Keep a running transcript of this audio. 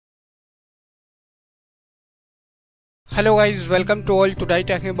Hello guys, welcome to all. Today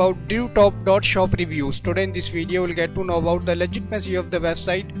talking about Drewtop.shop reviews. Today in this video we'll get to know about the legitimacy of the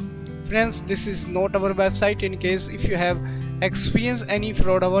website. Friends, this is not our website. In case if you have experienced any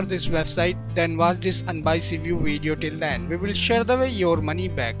fraud over this website, then watch this unbiased review video till the end. We will share the way your money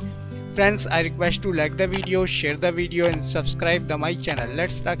back. Friends, I request to like the video, share the video and subscribe to my channel.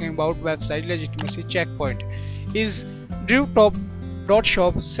 Let's talking about website legitimacy checkpoint. Is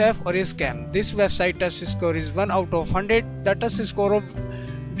Drewtop.shop safe or a scam? This website test score is 1 out of 100. The test score of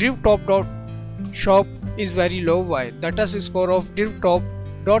Drewtop.shop is very low. Why? The test score of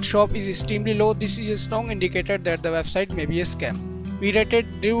Drewtop.shop is extremely low. This is a strong indicator that the website may be a scam. We rated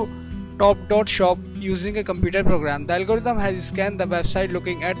Drewtop.shop using a computer program. The algorithm has scanned the website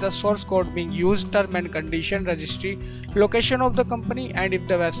looking at the source code being used, term and condition, registry, location of the company, and if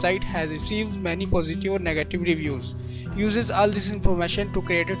the website has received many positive or negative reviews. Uses all this information to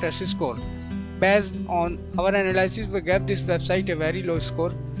create a test score. Based on our analysis, we gave this website a very low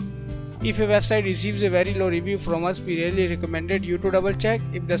score. If a website receives a very low review from us, we really recommended you to double check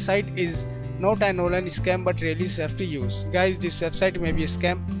if the site is not an online scam but really safe to use. Guys, this website may be a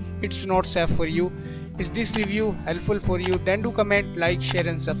scam. It's not safe for you. Is this review helpful for you? Then do comment, like, share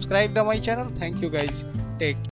and subscribe to my channel. Thank you guys. Take care.